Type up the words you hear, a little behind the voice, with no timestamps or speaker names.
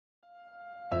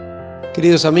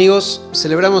Queridos amigos,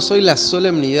 celebramos hoy la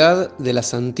solemnidad de la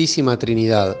Santísima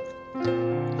Trinidad.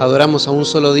 Adoramos a un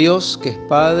solo Dios que es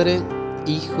Padre,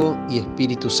 Hijo y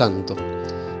Espíritu Santo,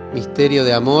 misterio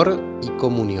de amor y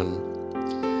comunión.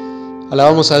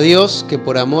 Alabamos a Dios que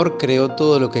por amor creó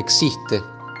todo lo que existe,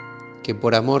 que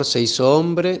por amor se hizo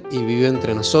hombre y vivió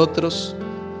entre nosotros,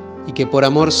 y que por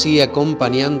amor sigue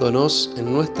acompañándonos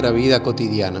en nuestra vida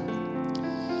cotidiana.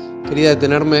 Quería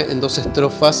detenerme en dos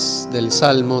estrofas del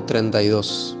Salmo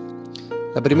 32.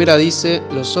 La primera dice: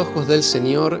 los ojos del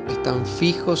Señor están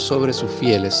fijos sobre sus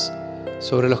fieles,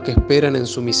 sobre los que esperan en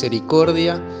su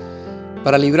misericordia,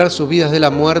 para librar sus vidas de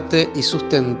la muerte y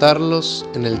sustentarlos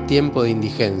en el tiempo de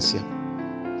indigencia.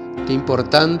 Qué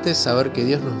importante saber que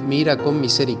Dios nos mira con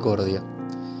misericordia.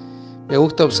 Me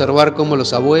gusta observar cómo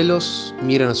los abuelos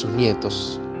miran a sus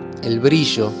nietos, el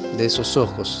brillo de esos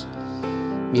ojos,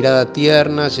 mirada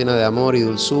tierna, llena de amor y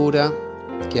dulzura,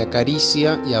 que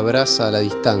acaricia y abraza a la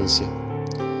distancia.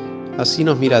 Así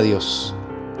nos mira Dios.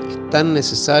 Es tan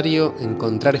necesario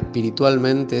encontrar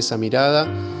espiritualmente esa mirada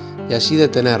y allí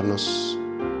detenernos.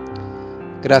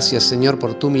 Gracias, Señor,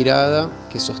 por tu mirada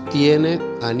que sostiene,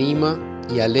 anima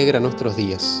y alegra nuestros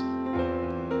días.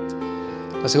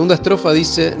 La segunda estrofa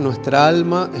dice: nuestra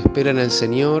alma espera en el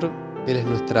Señor, Él es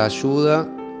nuestra ayuda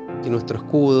y nuestro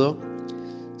escudo.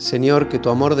 Señor, que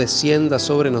tu amor descienda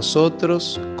sobre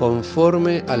nosotros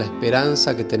conforme a la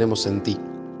esperanza que tenemos en ti.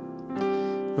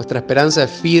 Nuestra esperanza es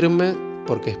firme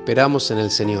porque esperamos en el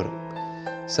Señor.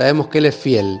 Sabemos que Él es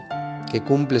fiel, que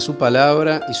cumple su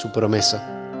palabra y su promesa.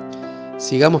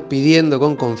 Sigamos pidiendo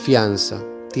con confianza,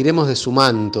 tiremos de su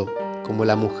manto, como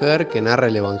la mujer que narra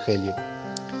el Evangelio.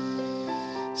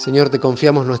 Señor, te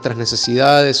confiamos nuestras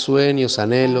necesidades, sueños,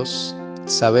 anhelos.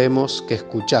 Sabemos que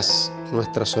escuchás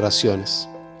nuestras oraciones.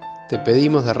 Te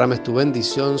pedimos derrames tu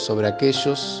bendición sobre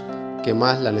aquellos que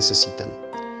más la necesitan.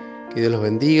 Que Dios los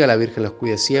bendiga, la Virgen los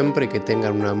cuide siempre y que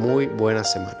tengan una muy buena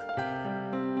semana.